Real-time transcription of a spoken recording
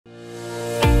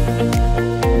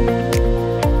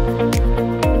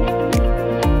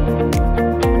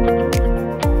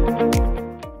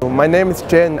My name is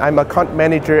Zhen. I'm Account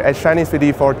Manager at Shining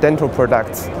 3D for dental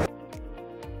products.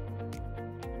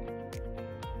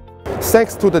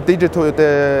 Thanks to the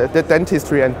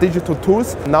dentistry and digital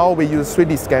tools, now we use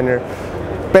 3D scanner.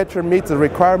 Better meet the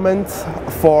requirements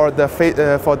for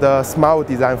the smile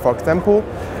design, for example,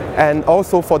 and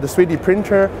also for the 3D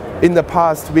printer. In the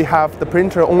past, we have the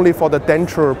printer only for the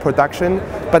dental production,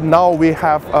 but now we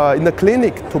have in the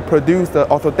clinic to produce the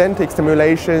orthodontic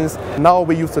simulations. Now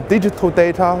we use the digital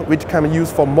data, which can be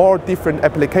used for more different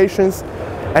applications,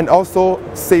 and also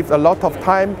save a lot of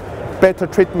time, better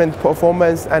treatment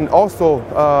performance, and also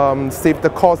save the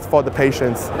cost for the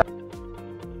patients.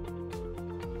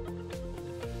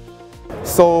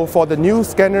 So for the new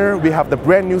scanner, we have the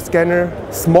brand new scanner,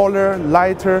 smaller,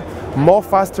 lighter, more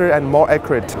faster and more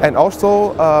accurate. And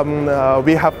also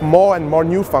we have more and more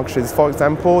new functions. For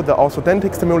example, the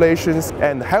orthodontic simulations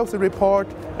and health report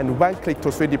and one-click to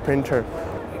 3D printer.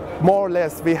 More or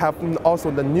less, we have also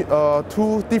the new,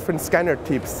 two different scanner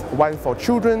types, one for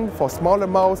children, for smaller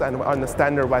mouths, and one the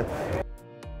standard one.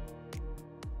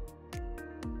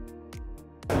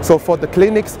 So for the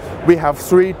clinics, we have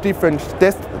three different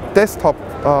desktop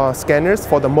scanners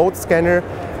for the mode scanner,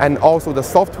 and also the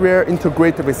software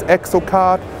integrated with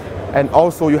ExoCard, and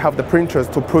also you have the printers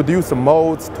to produce the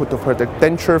molds for the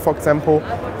denture, for example.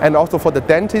 And also for the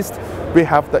dentist, we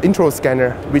have the intraoral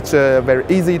scanner, which is very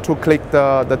easy to click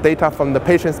the data from the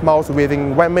patient's mouth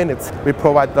within 1 minute. We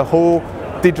provide the whole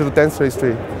digital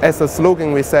dentistry. As a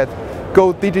slogan, we said,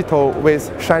 "Go digital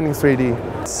with Shining 3D."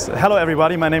 Hello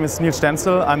everybody, my name is Niels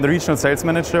Stenzel. I'm the Regional Sales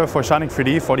Manager for Shining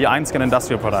 3D for the Aoralscan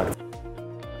industrial product.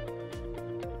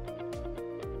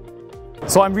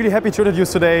 So I'm really happy to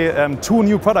introduce today two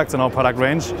new products in our product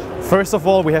range. First of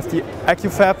all, we have the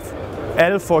AccuFab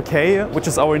L4K, which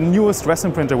is our newest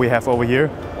resin printer we have over here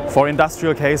for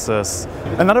industrial cases.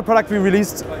 Another product we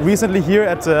released recently here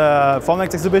at the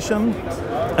Formnext exhibition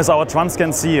is our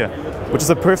TransScan C, which is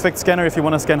a perfect scanner if you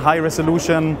want to scan high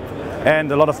resolution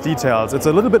and a lot of details. It's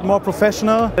a little bit more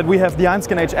professional. And we have the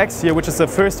Aoralscan HX here, which is the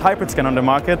first hybrid scanner on the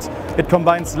market. It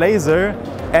combines laser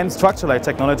and structural light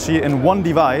technology in one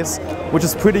device, which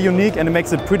is pretty unique, and it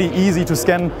makes it pretty easy to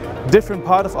scan different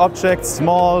parts of objects,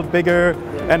 small, bigger,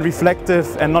 and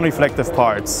reflective and non-reflective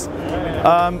parts.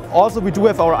 Also, we do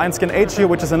have our Aoralscan H here,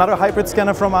 which is another hybrid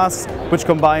scanner from us, which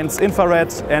combines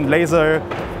infrared and laser,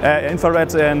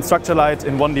 infrared and structural light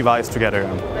in one device together.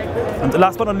 And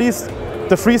last but not least,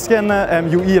 the FreeScan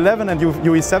UE11 and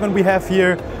UE7 we have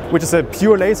here, which is a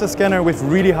pure laser scanner with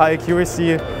really high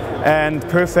accuracy and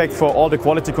perfect for all the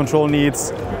quality control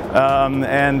needs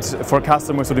and for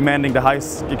customers who are demanding the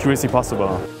highest accuracy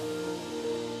possible.